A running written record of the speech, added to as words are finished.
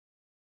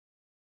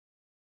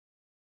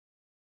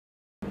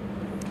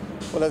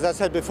Well, as I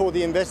said before,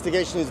 the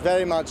investigation is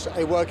very much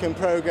a work in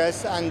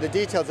progress and the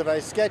details are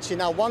very sketchy.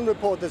 Now, one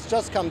report that's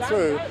just come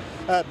through,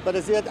 but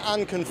is yet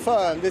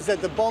unconfirmed, is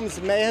that the bombs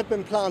may have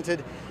been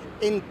planted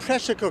in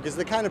pressure cookers,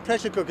 the kind of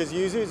pressure cookers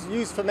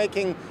used for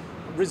making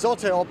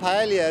risotto or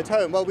paella at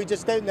home. Well, we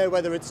just don't know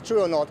whether it's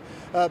true or not.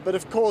 But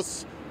of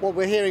course, what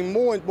we're hearing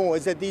more and more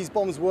is that these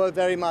bombs were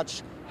very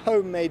much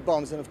homemade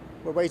bombs, and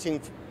we're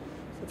waiting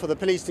for the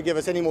police to give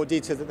us any more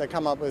details that they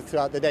come up with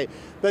throughout the day.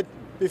 But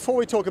before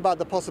we talk about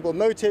the possible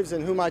motives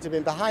and who might have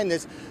been behind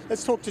this,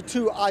 let's talk to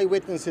two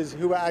eyewitnesses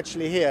who were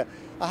actually here.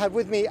 I have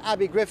with me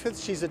Abi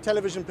Griffiths. She's a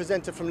television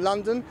presenter from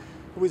London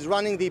who is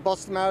running the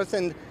Boston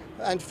Marathon,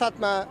 and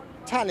Fatma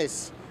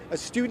Tanis, a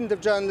student of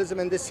journalism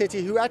in this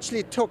city who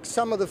actually took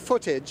some of the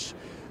footage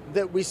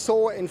that we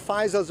saw in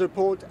Faisal's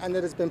report and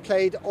that has been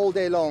played all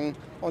day long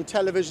on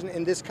television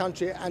in this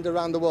country and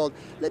around the world.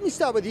 Let me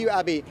start with you,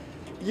 Abi.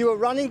 You were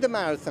running the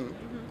marathon,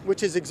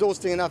 which is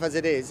exhausting enough as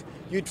it is.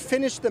 You'd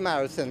finished the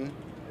marathon.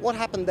 What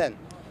happened then?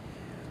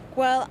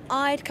 Well,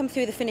 I'd come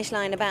through the finish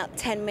line about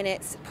 10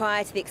 minutes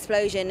prior to the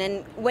explosion,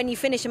 and when you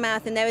finish a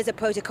marathon there is a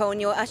protocol and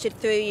you're ushered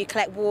through, you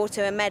collect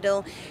water, a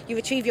medal, you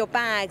retrieve your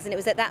bags, and it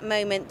was at that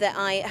moment that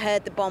I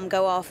heard the bomb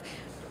go off.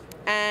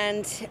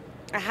 And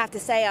I have to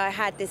say I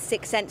had this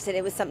sixth sense that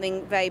it was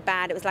something very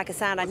bad. It was like a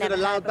sound I'd never heard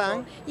before. Was it a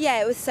loud bang? Yeah,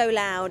 it was so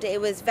loud.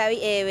 It was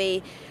very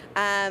eerie.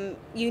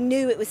 You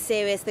knew it was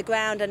serious. The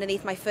ground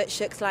underneath my foot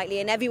shook slightly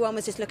and everyone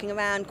was just looking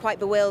around quite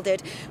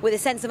bewildered with a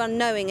sense of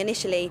unknowing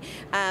initially.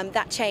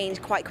 That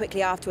changed quite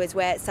quickly afterwards,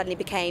 where it suddenly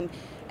became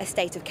a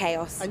state of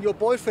chaos. And your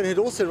boyfriend had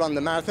also run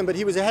the marathon, but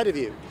he was ahead of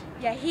you.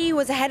 Yeah, he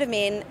was ahead of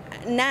me, and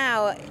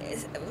now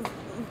it's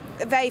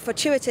very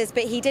fortuitous,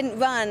 but he didn't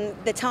run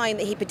the time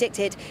that he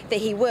predicted that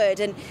he would,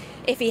 and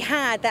if he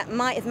had, that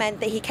might have meant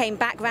that he came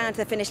back round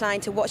to the finish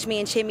line to watch me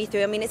and cheer me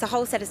through. I mean, it's a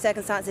whole set of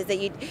circumstances that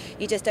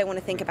you just don't want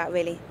to think about,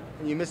 really.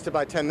 And you missed it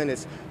by 10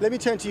 minutes. Let me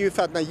turn to you,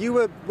 Fatma.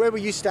 Where were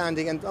you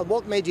standing, and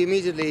what made you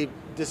immediately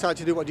decide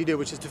to do what you did,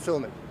 which is to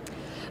film it?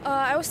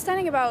 I was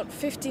standing about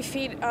 50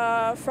 feet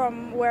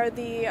from where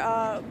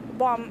the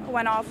bomb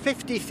went off.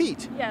 50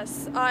 feet?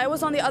 Yes. I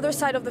was on the other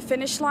side of the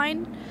finish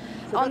line.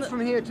 So that's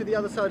from here to the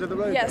other side of the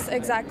road? Yes,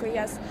 exactly,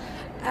 yes.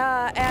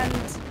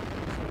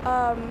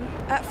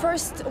 At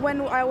first,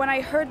 when I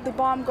heard the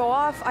bomb go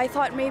off, I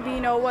thought maybe,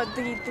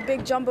 the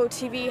big jumbo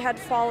TV had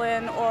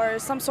fallen or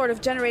some sort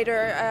of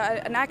generator,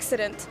 an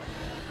accident.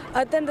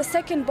 Then the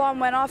second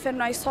bomb went off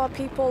and I saw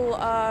people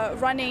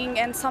running,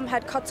 and some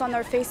had cuts on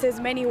their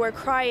faces, many were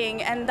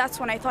crying, and that's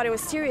when I thought it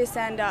was serious.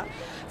 And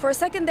for a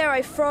second there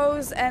I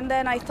froze, and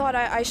then I thought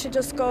I should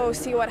just go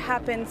see what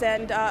happens,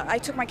 and I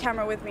took my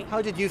camera with me.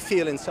 How did you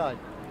feel inside?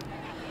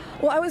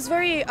 Well, I was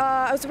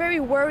very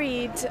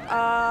worried.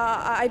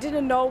 I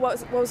didn't know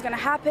what was going to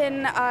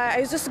happen. I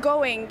was just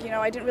going,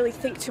 I didn't really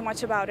think too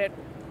much about it.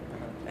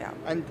 Yeah.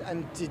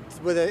 And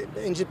were there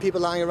injured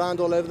people lying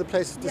around all over the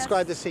place? Yes.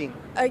 Describe the scene.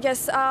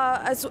 Yes,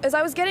 as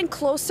I was getting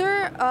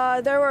closer,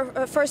 there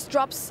were first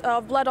drops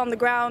of blood on the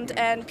ground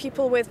and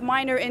people with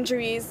minor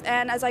injuries.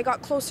 And as I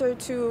got closer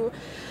to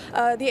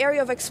the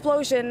area of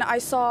explosion, I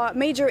saw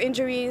major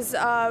injuries.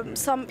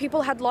 Some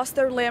people had lost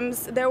their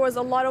limbs. There was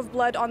a lot of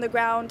blood on the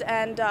ground,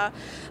 and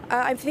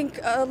I think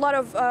a lot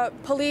of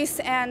police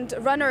and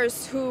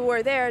runners who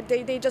were there,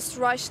 they just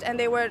rushed and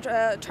they were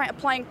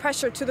applying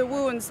pressure to the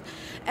wounds,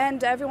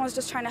 and everyone's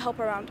just trying to help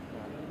around.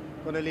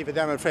 I'm going to leave it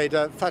there, I'm afraid.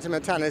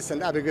 Fatma Tanis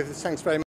and Abi Griffiths, thanks very much.